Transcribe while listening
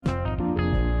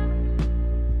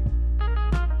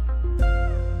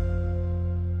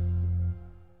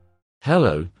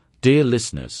Hello, dear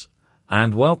listeners,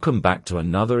 and welcome back to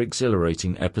another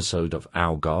exhilarating episode of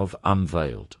Algarve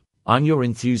Unveiled. I'm your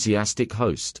enthusiastic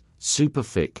host,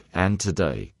 Superfic, and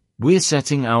today, we're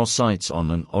setting our sights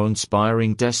on an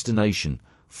awe-inspiring destination,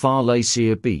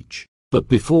 Falésia Beach. But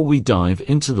before we dive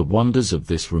into the wonders of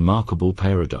this remarkable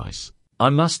paradise, I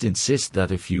must insist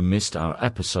that if you missed our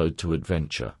episode to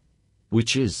adventure,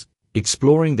 which is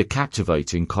exploring the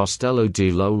captivating Castello di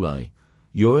Lole,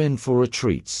 you're in for a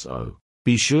treat, so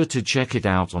be sure to check it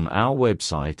out on our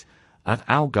website at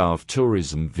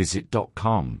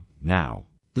algarvetourismvisit.com. Now,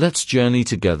 let's journey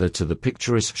together to the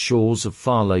picturesque shores of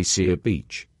Falésia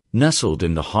Beach. Nestled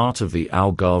in the heart of the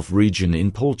Algarve region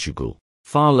in Portugal,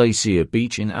 Falésia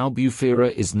Beach in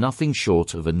Albufeira is nothing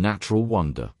short of a natural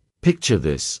wonder. Picture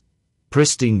this: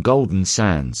 pristine golden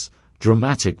sands,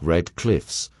 dramatic red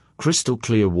cliffs, crystal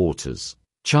clear waters,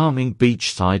 charming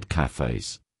beachside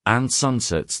cafes, and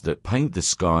sunsets that paint the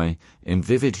sky in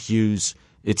vivid hues.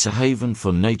 It's a haven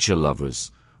for nature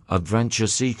lovers, adventure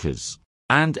seekers,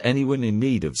 and anyone in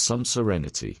need of some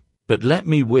serenity. But let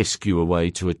me whisk you away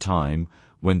to a time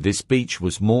when this beach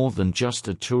was more than just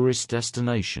a tourist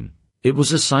destination. It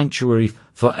was a sanctuary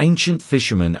for ancient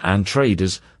fishermen and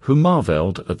traders who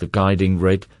marveled at the guiding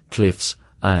red cliffs,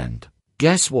 and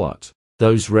guess what?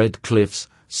 Those red cliffs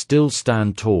still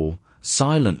stand tall,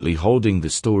 silently holding the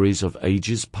stories of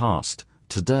ages past.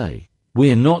 Today,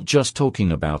 we're not just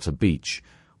talking about a beach,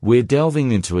 we're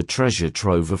delving into a treasure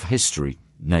trove of history,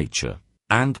 nature,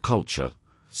 and culture.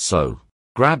 So,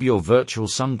 grab your virtual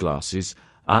sunglasses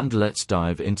and let's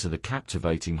dive into the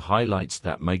captivating highlights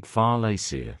that make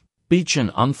Falésia Beach an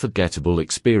unforgettable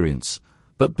experience.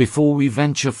 But before we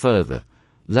venture further,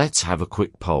 let's have a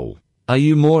quick poll. Are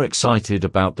you more excited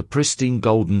about the pristine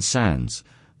golden sands,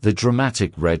 the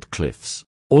dramatic red cliffs,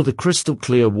 or the crystal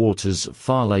clear waters of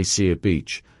Falésia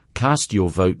Beach? Cast your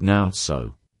vote now.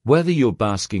 So, whether you're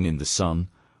basking in the sun,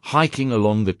 hiking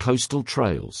along the coastal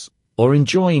trails, or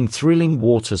enjoying thrilling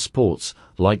water sports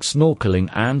like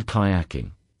snorkeling and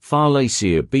kayaking,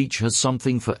 Falésia Beach has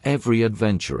something for every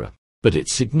adventurer. But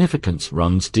its significance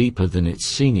runs deeper than its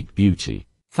scenic beauty.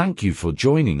 Thank you for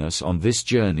joining us on this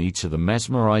journey to the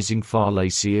mesmerizing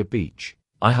Falésia Beach.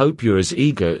 I hope you're as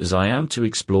eager as I am to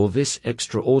explore this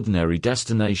extraordinary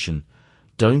destination.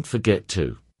 Don't forget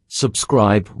to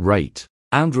subscribe, rate,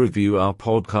 and review our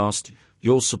podcast.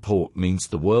 Your support means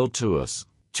the world to us.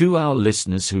 To our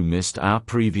listeners who missed our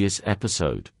previous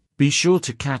episode, be sure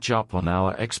to catch up on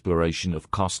our exploration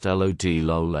of Castello di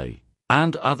Lole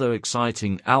and other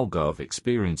exciting Algarve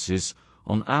experiences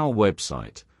on our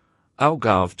website,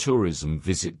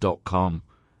 algarvetourismvisit.com.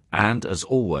 And as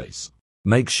always,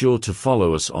 make sure to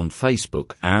follow us on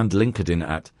Facebook and LinkedIn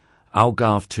at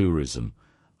Algarve Tourism,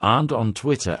 and on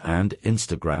Twitter and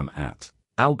Instagram at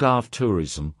Algarve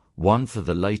Tourism 1 for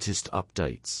the latest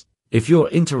updates. If you're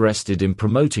interested in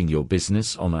promoting your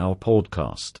business on our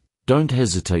podcast, don't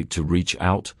hesitate to reach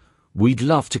out. We'd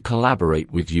love to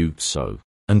collaborate with you. So,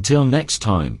 until next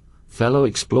time, fellow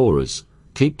explorers,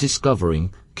 keep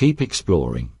discovering, keep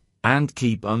exploring, and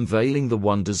keep unveiling the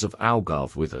wonders of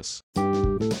Algarve with us.